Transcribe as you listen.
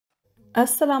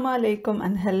Assalamu alaikum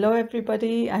and hello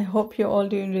everybody. I hope you're all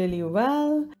doing really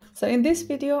well. So in this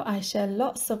video I share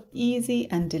lots of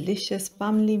easy and delicious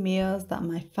family meals that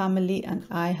my family and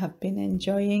I have been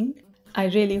enjoying. I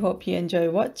really hope you enjoy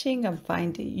watching and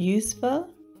find it useful.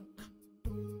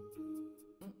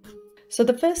 So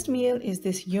the first meal is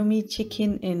this yummy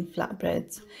chicken in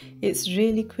flatbreads. It's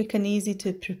really quick and easy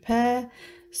to prepare.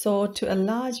 So to a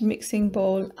large mixing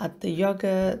bowl, add the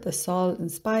yogurt, the salt and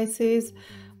spices,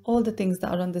 all the things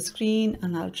that are on the screen,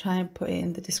 and I'll try and put it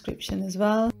in the description as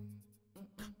well.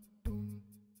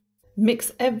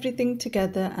 Mix everything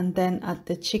together and then add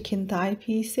the chicken thigh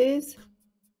pieces.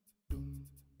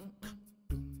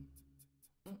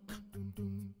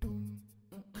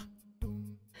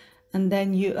 And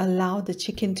then you allow the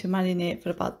chicken to marinate for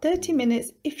about 30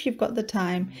 minutes if you've got the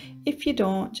time. If you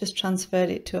don't, just transfer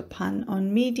it to a pan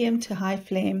on medium to high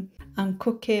flame and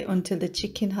cook it until the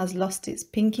chicken has lost its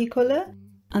pinky colour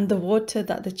and the water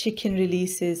that the chicken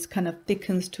releases kind of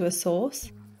thickens to a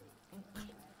sauce.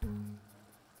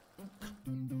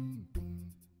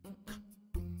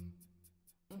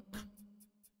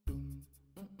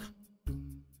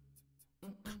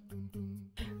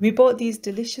 We bought these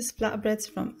delicious flatbreads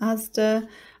from Asda.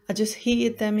 I just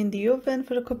heated them in the oven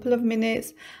for a couple of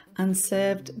minutes and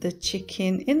served the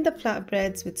chicken in the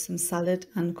flatbreads with some salad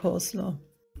and coleslaw.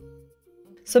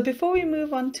 So before we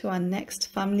move on to our next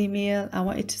family meal, I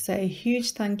wanted to say a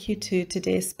huge thank you to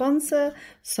today's sponsor,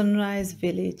 Sunrise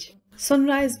Village.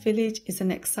 Sunrise Village is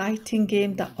an exciting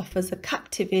game that offers a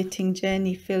captivating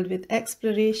journey filled with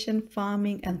exploration,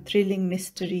 farming and thrilling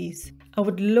mysteries. I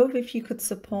would love if you could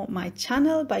support my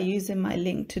channel by using my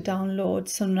link to download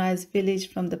Sunrise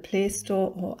Village from the Play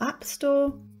Store or App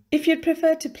Store. If you'd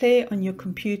prefer to play on your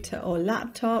computer or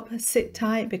laptop, sit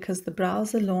tight because the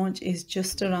browser launch is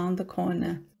just around the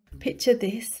corner. Picture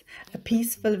this, a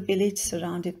peaceful village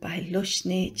surrounded by lush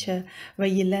nature where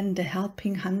you lend a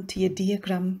helping hand to your dear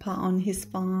grandpa on his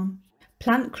farm.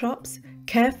 Plant crops,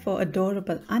 care for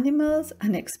adorable animals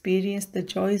and experience the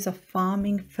joys of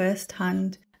farming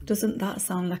firsthand. Doesn't that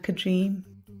sound like a dream?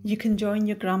 You can join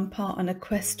your grandpa on a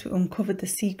quest to uncover the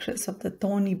secrets of the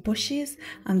thorny bushes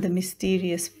and the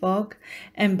mysterious fog,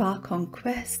 embark on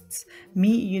quests,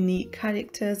 meet unique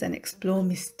characters and explore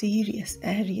mysterious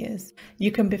areas.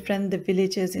 You can befriend the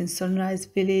villagers in Sunrise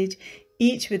Village,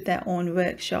 each with their own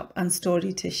workshop and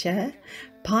story to share.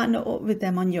 Partner up with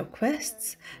them on your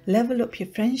quests, level up your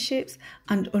friendships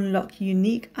and unlock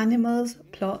unique animals,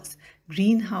 plots,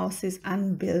 greenhouses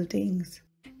and buildings.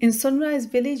 In Sunrise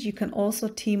Village, you can also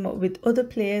team up with other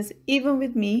players, even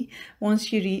with me,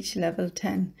 once you reach level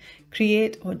 10.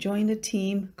 Create or join a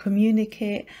team,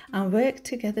 communicate and work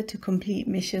together to complete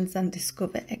missions and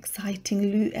discover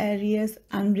exciting loot areas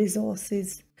and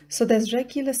resources. So there's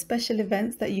regular special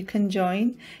events that you can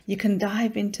join. You can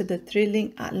dive into the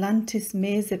thrilling Atlantis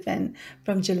Maze event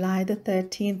from July the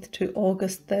 13th to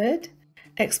August 3rd.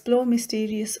 Explore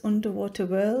mysterious underwater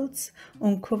worlds,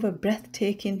 uncover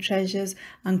breathtaking treasures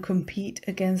and compete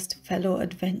against fellow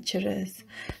adventurers.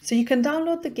 So you can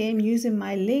download the game using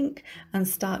my link and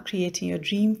start creating your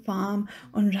dream farm,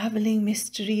 unraveling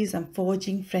mysteries and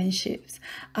forging friendships.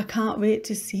 I can't wait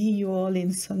to see you all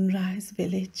in Sunrise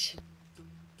Village.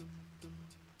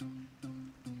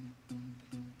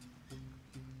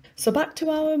 So back to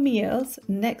our meals.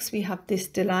 Next we have this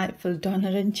delightful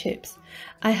doner and chips.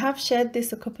 I have shared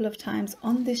this a couple of times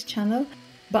on this channel,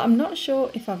 but I'm not sure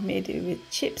if I've made it with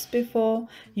chips before.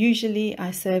 Usually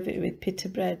I serve it with pita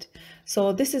bread.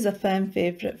 So this is a firm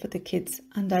favourite for the kids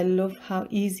and I love how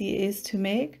easy it is to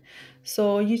make.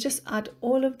 So you just add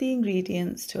all of the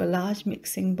ingredients to a large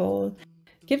mixing bowl.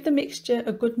 Give the mixture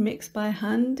a good mix by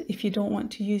hand. If you don't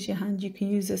want to use your hand, you can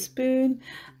use a spoon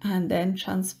and then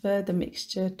transfer the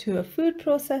mixture to a food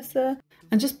processor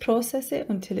and just process it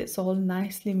until it's all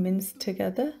nicely minced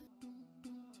together.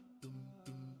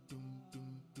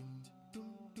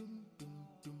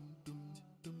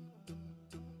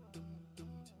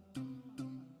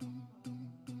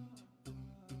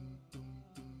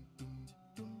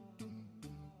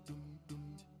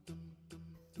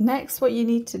 Next, what you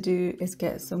need to do is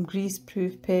get some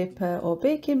grease-proof paper or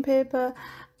baking paper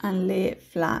and lay it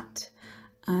flat.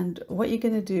 And what you're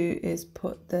going to do is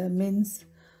put the mince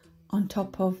on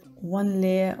top of one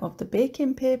layer of the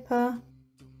baking paper.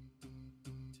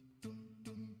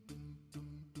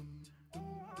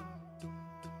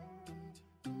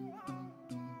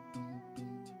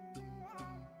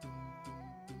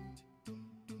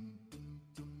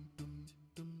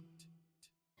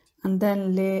 And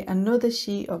then lay another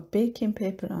sheet of baking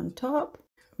paper on top,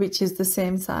 which is the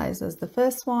same size as the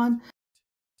first one.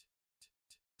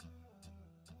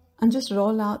 and just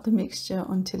roll out the mixture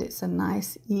until it's a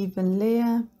nice even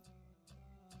layer.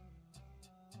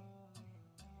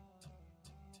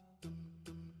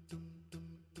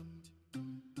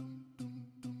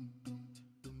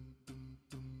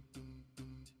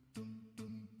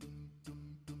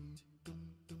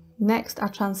 Next, I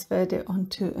transferred it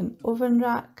onto an oven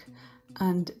rack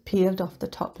and peeled off the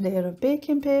top layer of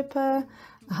baking paper.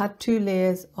 I had 2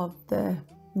 layers of the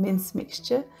mince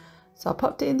mixture, so I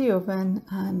popped it in the oven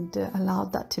and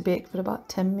allowed that to bake for about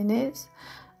 10 minutes.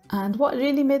 And what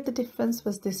really made the difference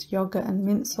was this yogurt and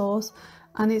mint sauce,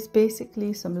 and it's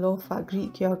basically some low-fat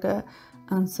Greek yogurt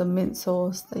and some mint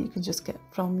sauce that you can just get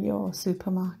from your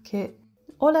supermarket.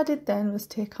 All I did then was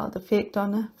take out the fake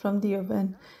doner from the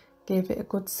oven, gave it a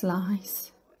good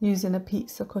slice using a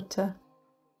pizza cutter.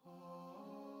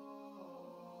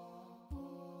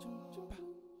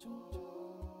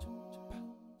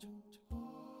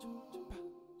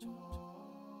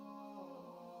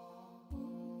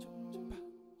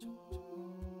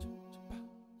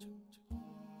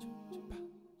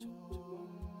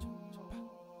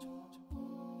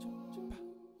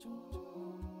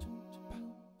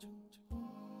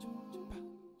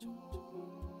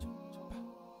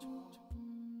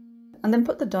 And then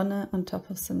put the doner on top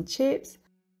of some chips.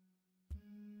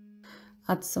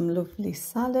 Add some lovely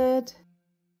salad.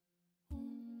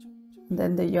 And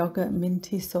then the yogurt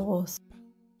minty sauce.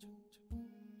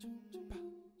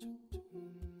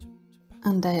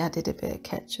 And I added a bit of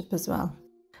ketchup as well.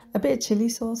 A bit of chilli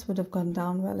sauce would have gone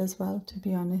down well as well, to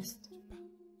be honest.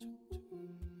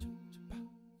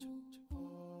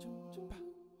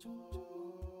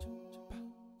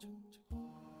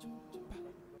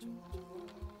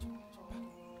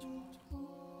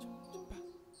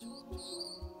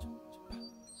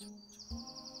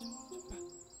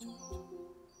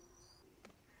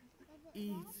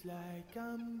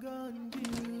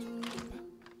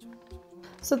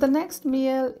 So the next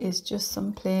meal is just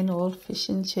some plain old fish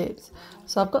and chips.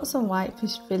 So I've got some white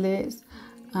fish fillets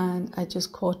and I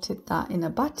just coated that in a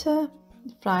batter,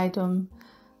 fried them,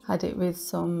 had it with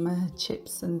some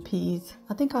chips and peas.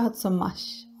 I think I had some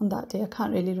mash on that day, I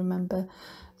can't really remember.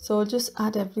 So just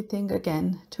add everything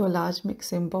again to a large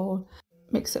mixing bowl.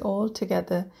 Mix it all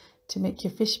together to make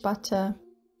your fish batter.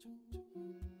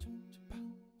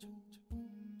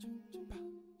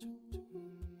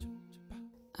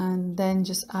 And then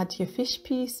just add your fish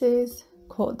pieces,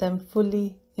 coat them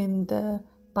fully in the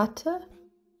batter.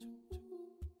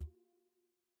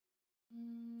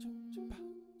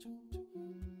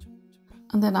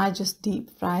 And then I just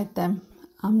deep fried them.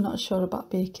 I'm not sure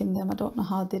about baking them, I don't know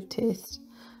how they taste,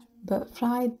 but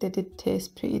fried they did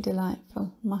taste pretty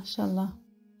delightful, mashallah.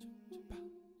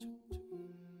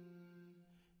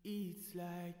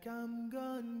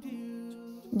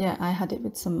 Yeah, I had it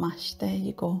with some mash, there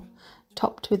you go.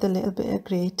 Topped with a little bit of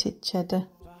grated cheddar.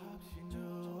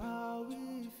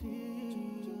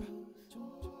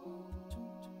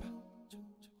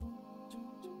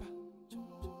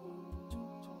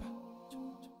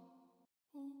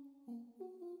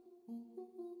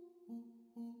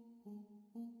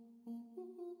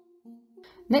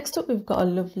 Next up, we've got a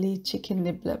lovely chicken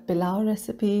niblet pilau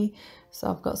recipe. So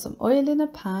I've got some oil in a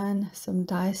pan, some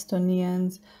diced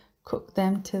onions, cook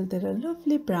them till they're a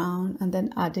lovely brown, and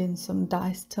then add in some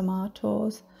diced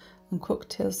tomatoes and cook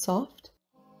till soft.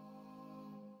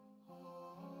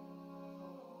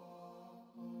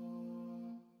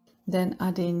 Then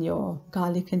add in your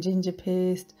garlic and ginger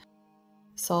paste,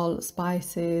 salt,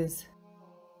 spices.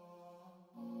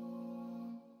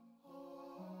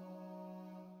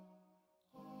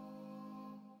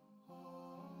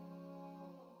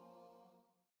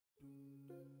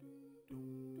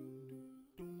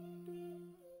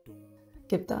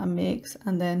 Give that a mix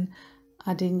and then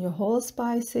add in your whole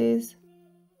spices.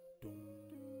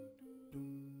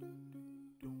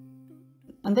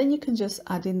 And then you can just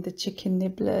add in the chicken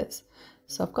niblets.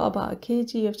 So I've got about 1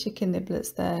 kg of chicken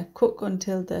niblets there. Cook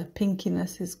until the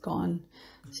pinkiness is gone.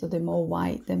 So they're more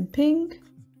white than pink.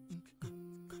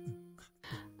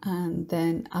 And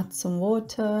then add some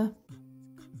water.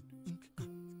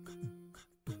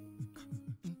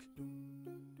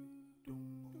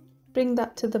 Bring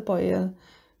that to the boil,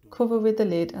 cover with the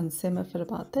lid and simmer for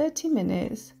about 30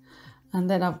 minutes. And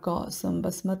then I've got some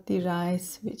basmati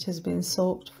rice which has been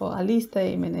soaked for at least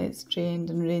 30 minutes, drained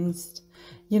and rinsed.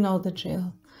 You know the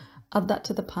drill. Add that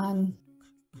to the pan,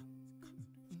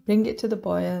 bring it to the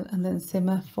boil and then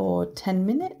simmer for 10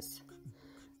 minutes.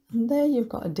 And there you've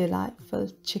got a delightful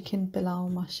chicken pilau,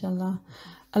 mashallah.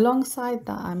 Alongside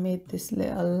that I made this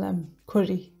little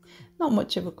curry. Not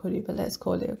much of a curry, but let's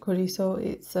call it a curry. So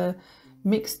it's a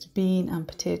mixed bean and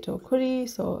potato curry.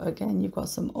 So again, you've got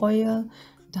some oil,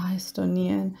 diced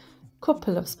onion,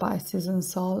 couple of spices and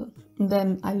salt. And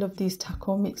then I love these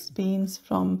taco mixed beans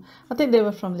from, I think they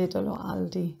were from Lidl or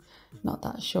Aldi, not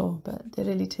that sure, but they're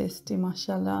really tasty,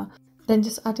 mashallah. Then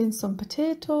just add in some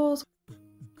potatoes,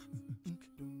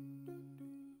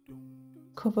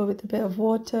 cover with a bit of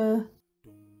water,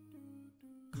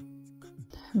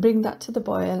 bring that to the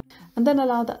boil, and then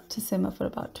allow that to simmer for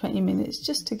about 20 minutes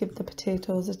just to give the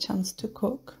potatoes a chance to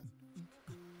cook.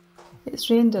 It's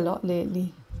rained a lot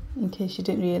lately, in case you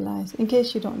didn't realise, in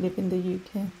case you don't live in the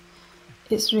UK.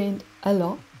 It's rained a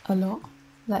lot,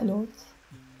 like loads.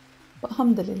 But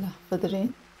alhamdulillah for the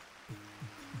rain.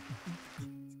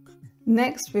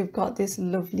 Next, we've got this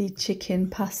lovely chicken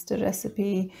pasta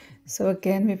recipe. So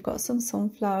again, we've got some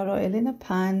sunflower oil in a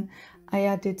pan. I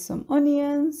added some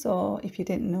onions, or if you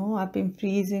didn't know, I've been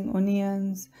freezing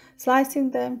onions,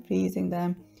 slicing them, freezing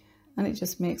them, and it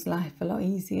just makes life a lot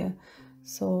easier.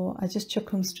 So I just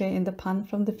chuck them straight in the pan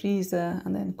from the freezer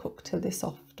and then cook till they're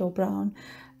soft or brown.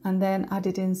 And then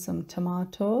added in some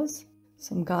tomatoes,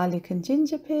 some garlic and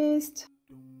ginger paste.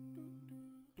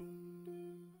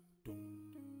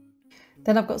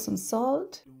 Then I've got some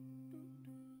salt,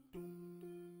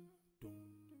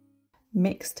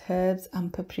 mixed herbs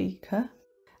and paprika.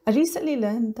 I recently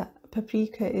learned that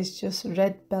paprika is just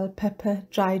red bell pepper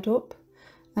dried up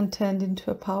and turned into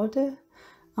a powder,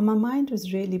 and my mind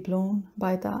was really blown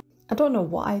by that. I don't know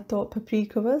what I thought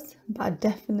paprika was, but I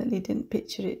definitely didn't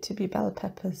picture it to be bell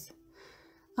peppers.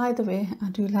 Either way, I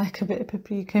do like a bit of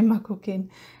paprika in my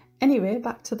cooking. Anyway,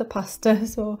 back to the pasta.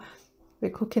 So we're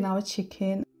cooking our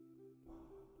chicken.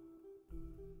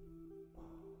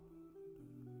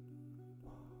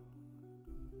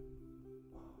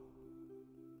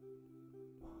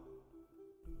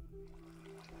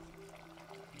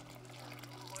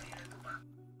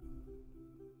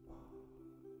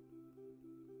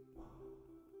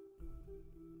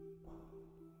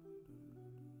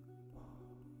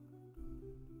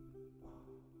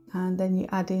 And then you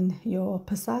add in your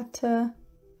passata.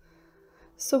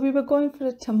 So we were going for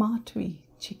a tomatoey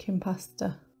chicken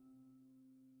pasta.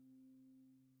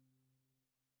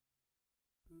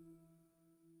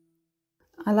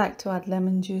 I like to add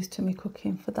lemon juice to my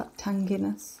cooking for that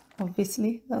tanginess.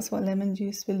 Obviously, that's what lemon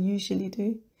juice will usually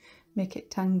do, make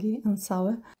it tangy and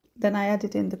sour. Then I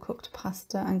added in the cooked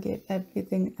pasta and gave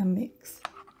everything a mix.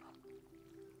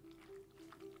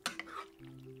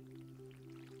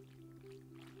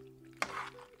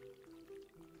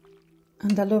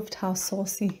 And I loved how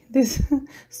saucy this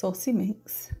saucy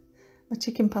mix. My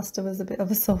chicken pasta was a bit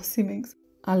of a saucy mix.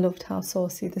 I loved how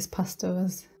saucy this pasta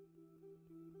was.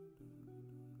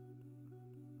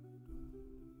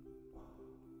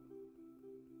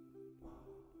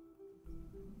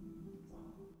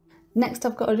 Next,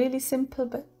 I've got a really simple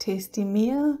but tasty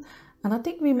meal, and I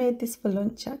think we made this for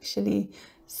lunch actually.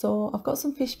 So I've got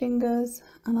some fish fingers,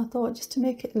 and I thought just to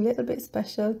make it a little bit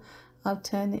special, I'll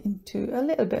turn it into a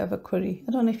little bit of a curry.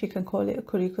 I don't know if you can call it a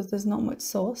curry because there's not much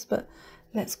sauce, but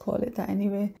let's call it that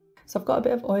anyway. So I've got a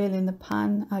bit of oil in the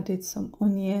pan, added some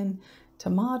onion,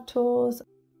 tomatoes,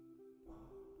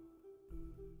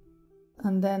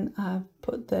 and then I've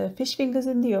put the fish fingers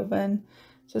in the oven.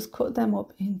 Just cut them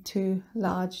up into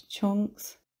large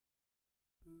chunks.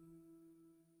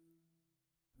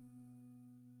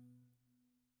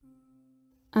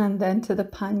 And then to the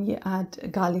pan you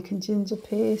add garlic and ginger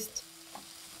paste,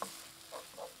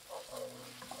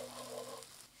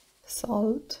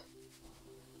 salt,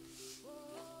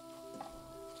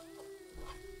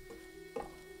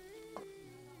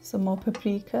 some more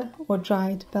paprika or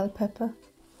dried bell pepper,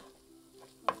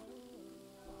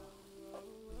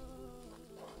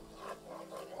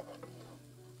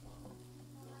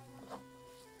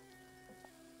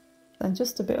 and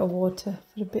just a bit of water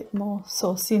for a bit more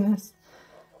sauciness.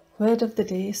 Word of the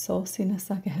day,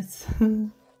 sauciness, I guess.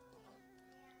 And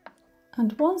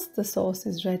once the sauce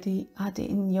is ready, add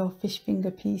in your fish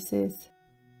finger pieces.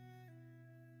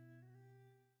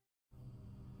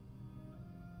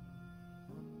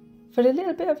 For a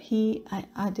little bit of heat, I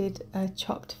added a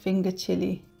chopped finger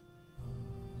chilli.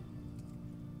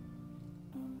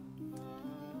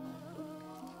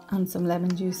 And some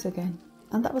lemon juice again.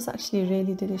 And that was actually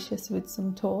really delicious with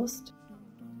some toast.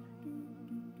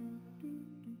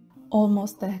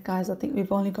 Almost there, guys. I think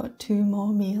we've only got 2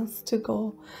 more meals to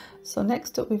go. So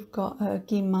next up we've got a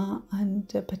keema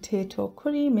and a potato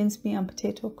curry, mincemeat and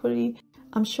potato curry.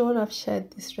 I'm sure I've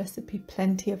shared this recipe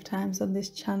plenty of times on this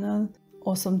channel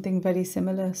or something very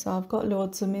similar. So I've got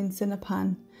loads of mince in a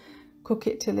pan, cook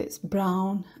it till it's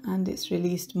brown and it's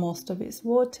released most of its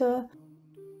water.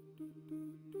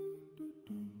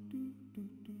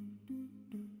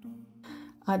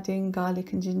 adding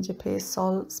garlic and ginger paste,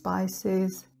 salt,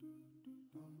 spices.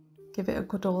 Give it a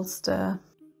good old stir.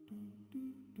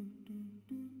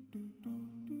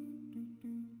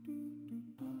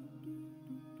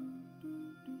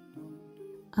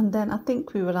 And then I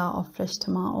think we were out of fresh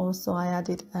tomatoes, so I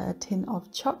added a tin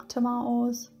of chopped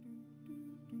tomatoes.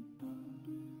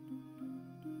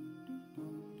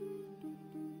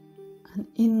 And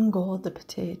in go the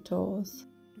potatoes.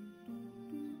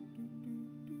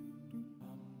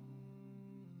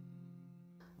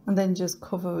 And then just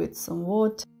cover with some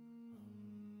water.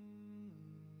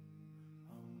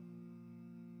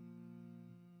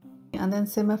 And then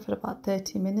simmer for about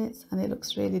 30 minutes, and it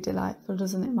looks really delightful,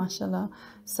 doesn't it, mashallah?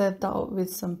 Serve that up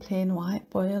with some plain white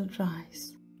boiled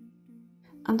rice.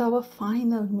 And our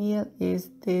final meal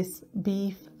is this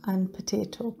beef and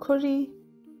potato curry.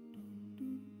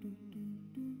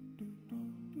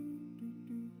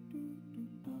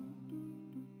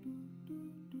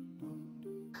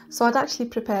 So I'd actually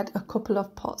prepared a couple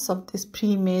of pots of this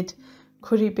pre-made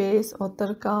curry base or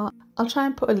tarka. I'll try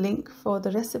and put a link for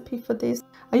the recipe for this.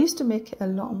 I used to make it a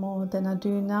lot more than I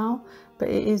do now, but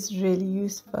it is really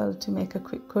useful to make a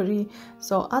quick curry.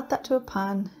 So add that to a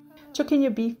pan, chuck in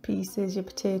your beef pieces, your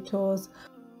potatoes,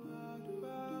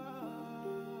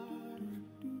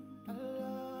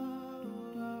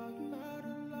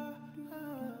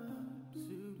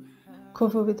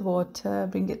 cover with water,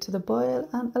 bring it to the boil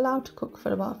and allow to cook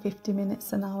for about 50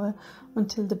 minutes, an hour,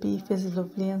 until the beef is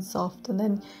lovely and soft, and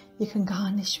then you can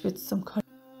garnish with some curry.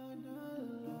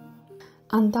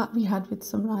 And that we had with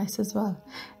some rice as well.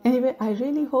 Anyway, I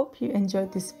really hope you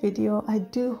enjoyed this video. I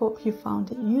do hope you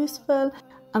found it useful,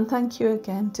 and thank you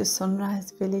again to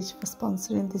Sunrise Village for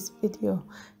sponsoring this video.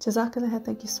 Jazakallah,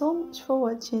 thank you so much for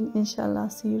watching.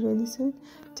 Inshallah, see you really soon.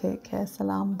 Take care.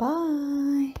 Salam.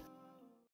 Bye.